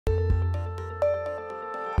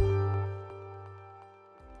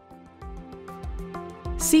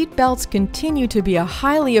Seatbelts continue to be a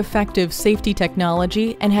highly effective safety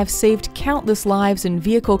technology and have saved countless lives in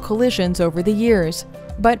vehicle collisions over the years.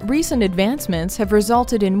 But recent advancements have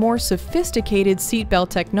resulted in more sophisticated seatbelt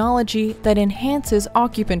technology that enhances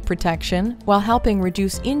occupant protection while helping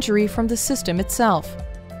reduce injury from the system itself.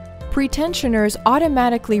 Pretensioners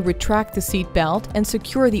automatically retract the seatbelt and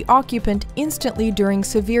secure the occupant instantly during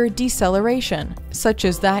severe deceleration, such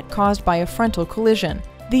as that caused by a frontal collision.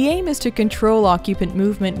 The aim is to control occupant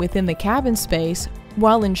movement within the cabin space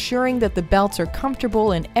while ensuring that the belts are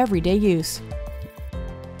comfortable in everyday use.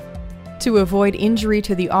 To avoid injury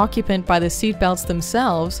to the occupant by the seatbelts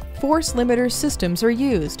themselves, force limiter systems are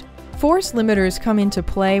used. Force limiters come into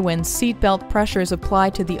play when seatbelt pressures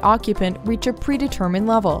applied to the occupant reach a predetermined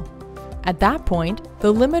level. At that point,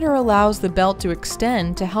 the limiter allows the belt to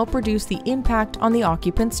extend to help reduce the impact on the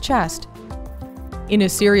occupant's chest. In a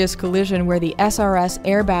serious collision where the SRS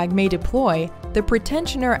airbag may deploy, the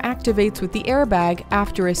pretensioner activates with the airbag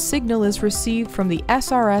after a signal is received from the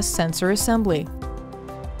SRS sensor assembly.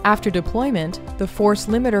 After deployment, the force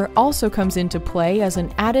limiter also comes into play as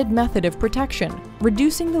an added method of protection,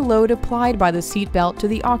 reducing the load applied by the seatbelt to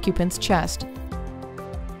the occupant's chest.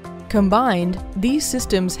 Combined, these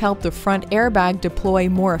systems help the front airbag deploy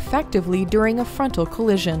more effectively during a frontal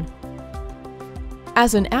collision.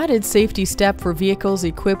 As an added safety step for vehicles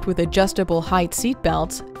equipped with adjustable height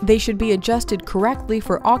seatbelts, they should be adjusted correctly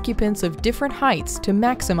for occupants of different heights to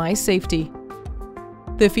maximize safety.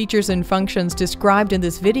 The features and functions described in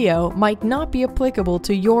this video might not be applicable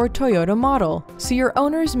to your Toyota model. See your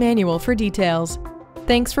owner's manual for details.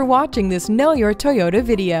 Thanks for watching this Know Your Toyota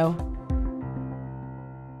video.